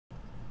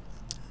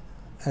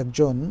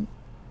একজন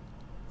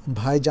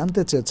ভাই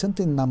জানতে চেয়েছেন,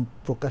 তিনি নাম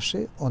প্রকাশে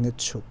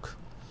অনিচ্ছুক।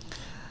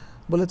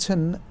 বলেছেন,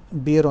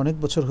 বিয়ের অনেক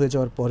বছর হয়ে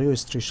যাওয়ার পরেও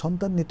স্ত্রী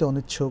সন্তান নিতে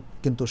অনিচ্ছুক,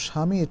 কিন্তু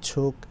স্বামী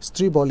ইচ্ছুক।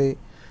 স্ত্রী বলে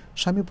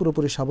স্বামী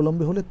পুরোপুরি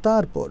স্বাবলম্বী হলে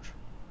তারপর,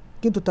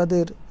 কিন্তু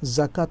তাদের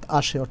জাকাত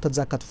আসে, অর্থাৎ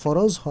জাকাত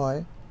ফরজ হয়।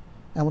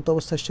 এমন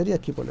অবস্থায় শরিয়া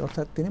কি বলে?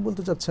 অর্থাৎ তিনি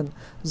বলতে চাচ্ছেন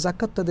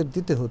জাকাত তাদের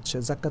দিতে হচ্ছে,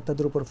 জাকাত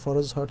তাদের উপর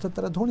ফরজ হয়, অর্থাৎ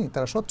তারা ধনী,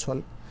 তারা সচ্ছল।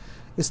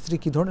 স্ত্রী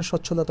কী ধরনের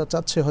সচ্ছলতা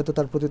চাচ্ছে, হয়তো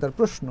তার প্রতি তার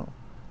প্রশ্ন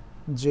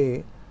যে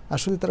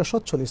আসলে তারা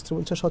সচ্ছল। স্ত্রী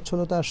বলছে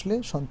সচ্ছলতা আসলে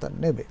সন্তান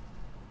নেবে।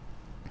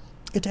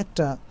 এটা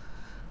একটা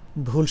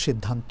ভুল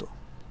সিদ্ধান্ত,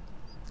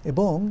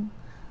 এবং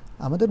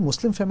আমাদের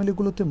মুসলিম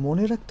ফ্যামিলিগুলোতে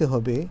মনে রাখতে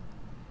হবে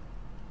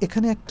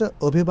এখানে একটা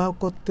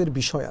অভিভাবকত্বের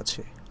বিষয়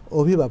আছে।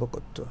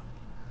 অভিভাবকত্ব,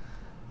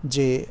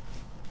 যে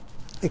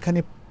এখানে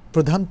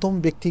প্রধানতম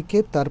ব্যক্তিকে,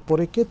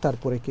 তারপরে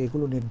কে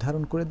এগুলো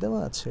নির্ধারণ করে দেওয়া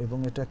আছে, এবং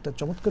এটা একটা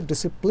চমৎকার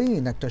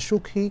ডিসিপ্লিন, একটা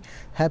সুখী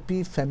হ্যাপি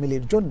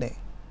ফ্যামিলির জন্যে।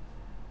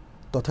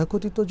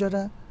 তথাকথিত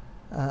যারা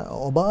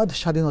অবাধ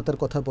স্বাধীনতার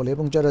কথা বলে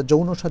এবং যারা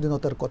যৌন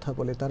স্বাধীনতার কথা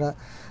বলে, তারা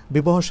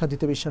বিবাহ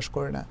স্বাধীনতায় বিশ্বাস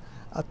করে না।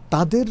 আর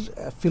তাদের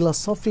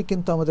ফিলসফি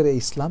কিন্তু আমাদের এই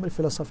ইসলামের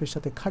ফিলসফির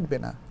সাথে খাটবে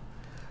না,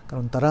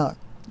 কারণ তারা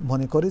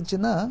মনে করে যে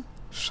না,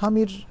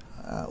 স্বামীর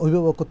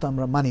অভিভাবকত্ব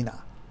আমরা মানি না।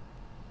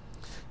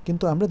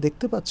 কিন্তু আমরা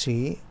দেখতে পাচ্ছি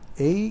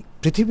এই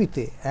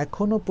পৃথিবীতে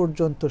এখনো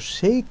পর্যন্ত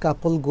সেই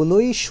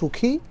কাপলগুলোই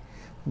সুখী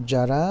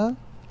যারা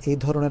এই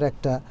ধরনের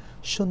একটা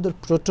সুন্দর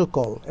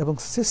প্রোটোকল এবং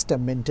সিস্টেম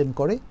মেনটেন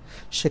করে,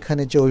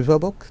 সেখানে যে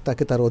অভিভাবক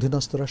তাকে তার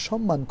অধীনস্থরা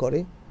সম্মান করে।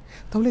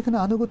 তাহলে এখানে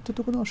আনুগত্য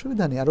তো কোনো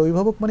অসুবিধা নেই। আর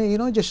অভিভাবক মানে এই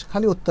নয় যে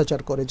খালি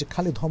অত্যাচার করে, যে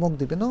খালি ধমক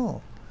দিবে, না,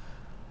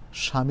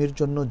 স্বামীর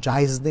জন্য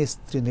জায়েজ নেই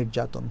স্ত্রী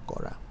নির্যাতন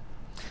করা।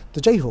 তো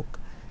যাই হোক,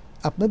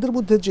 আপনাদের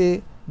মধ্যে যে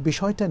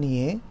বিষয়টা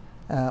নিয়ে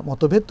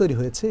মতভেদ তৈরি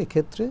হয়েছে,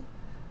 এক্ষেত্রে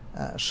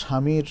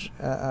স্বামীর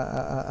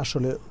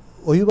আসলে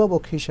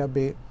অভিভাবক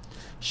হিসাবে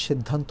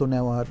সিদ্ধান্ত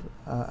নেওয়ার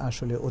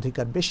আসলে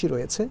অধিকার বেশি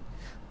রয়েছে।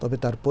 তবে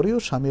তারপরেও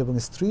স্বামী এবং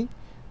স্ত্রী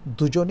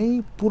দুজনেই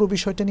পুরো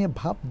বিষয়টা নিয়ে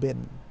ভাববেন,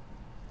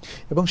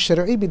 এবং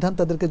শরঈ বিধান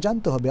তাদেরকে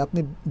জানতে হবে। আপনি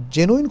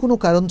জেনুইন কোনো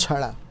কারণ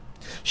ছাড়া,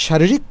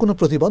 শারীরিক কোনো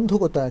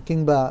প্রতিবন্ধকতা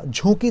কিংবা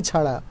ঝুঁকি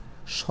ছাড়া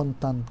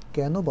সন্তান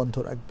কেন বন্ধ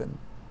রাখবেন?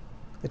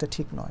 এটা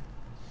ঠিক নয়।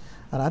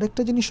 আর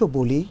আরেকটা জিনিসও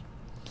বলি,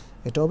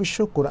 এটা অবশ্য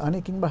কোরআনে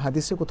কিংবা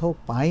হাদিসে কোথাও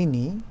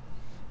পাইনি,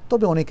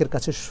 তবে অনেকের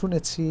কাছে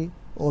শুনেছি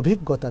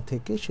অভিজ্ঞতা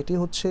থেকে। সেটি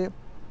হচ্ছে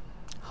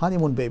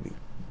হানিমুন বেবি।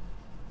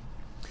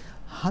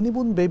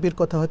 হানিমুন বেবির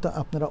কথা হয়তো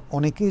আপনারা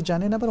অনেকেই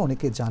জানেন, আবার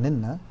অনেকেই জানেন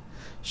না।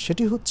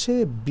 সেটি হচ্ছে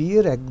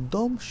বিয়ের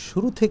একদম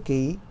শুরু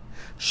থেকেই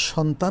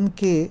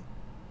সন্তানকে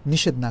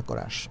নিষেধ না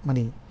করা,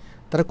 মানে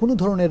তারা কোনো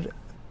ধরনের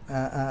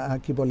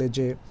কি বলে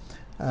যে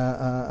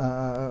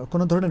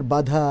কোনো ধরনের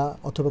বাধা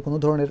অথবা কোনো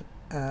ধরনের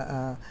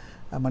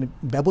মানে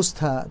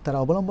ব্যবস্থা তারা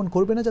অবলম্বন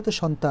করবে না যাতে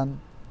সন্তান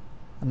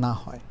না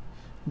হয়,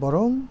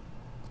 বরং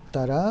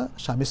তারা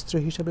স্বামী স্ত্রী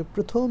হিসেবে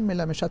প্রথম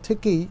মেলামেশা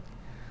থেকেই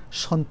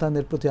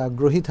সন্তানের প্রতি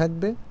আগ্রহী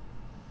থাকবে,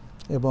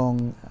 এবং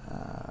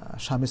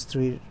স্বামী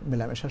স্ত্রীর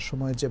মেলামেশার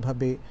সময়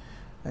যেভাবে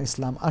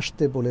ইসলাম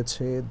আসতে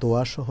বলেছে,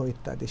 দোয়া সহ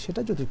ইত্যাদি,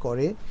 সেটা যদি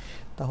করে,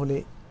 তাহলে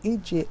এই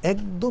যে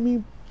একদমই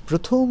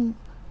প্রথম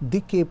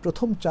দিকে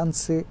প্রথম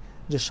চান্সে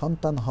যে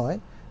সন্তান হয়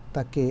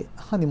তাকে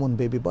হানিমুন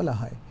বেবি বলা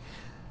হয়।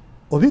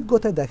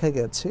 অভিজ্ঞতায় দেখা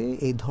গেছে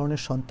এই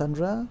ধরনের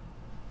সন্তানরা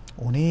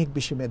অনেক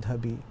বেশি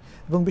মেধাবী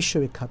এবং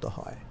বিশ্ববিখ্যাত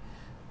হয়।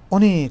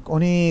 অনেক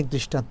অনেক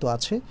দৃষ্টান্ত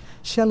আছে,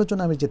 সে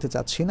আলোচনা আমি যেতে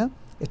চাচ্ছি না।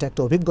 এটা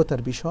একটা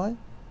অভিজ্ঞতার বিষয়,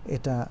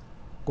 এটা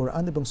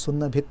কোরআন এবং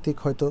সুন্নাহ ভিত্তিক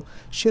হয়তো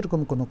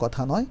সেরকম কোনো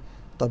কথা নয়,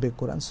 তবে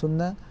কোরআন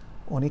সুন্নাহ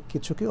অনেক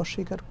কিছুকে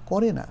অস্বীকার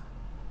করে না।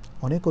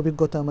 অনেক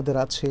অভিজ্ঞতা আমাদের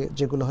আছে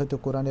যেগুলো হয়তো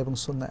কোরআন এবং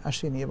সুন্নাহ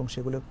আসেনি, এবং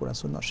সেগুলো কোরআন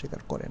সুন্নাহ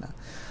অস্বীকার করে না।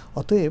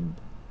 অতএব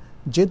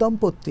যে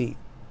দম্পতি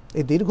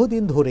এই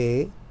দীর্ঘদিন ধরে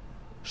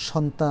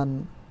সন্তান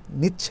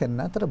নিচ্ছেন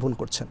না, তারা ভুল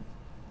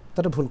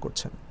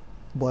করছেন।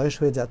 বয়স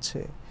হয়ে যাচ্ছে,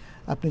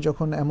 আপনি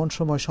যখন এমন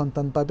সময়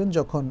সন্তান পাবেন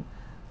যখন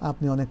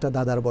আপনি অনেকটা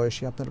দাদার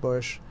বয়সী, আপনার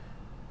বয়স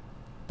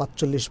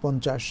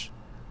 45-50,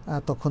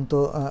 তখন তো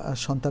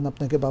সন্তান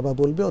আপনাকে বাবা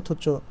বলবে,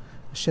 অথচ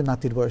সে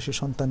নাতির বয়সী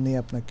সন্তান নিয়ে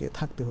আপনাকে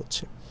থাকতে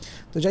হচ্ছে।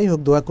 তো যাই হোক,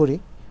 দোয়া করি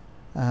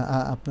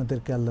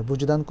আপনাদেরকে আল্লাহ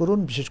বুঝ দান করুন,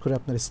 বিশেষ করে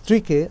আপনার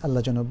স্ত্রীকে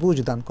আল্লাহ যেন বুঝ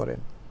দান করেন।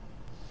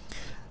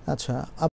 আচ্ছা।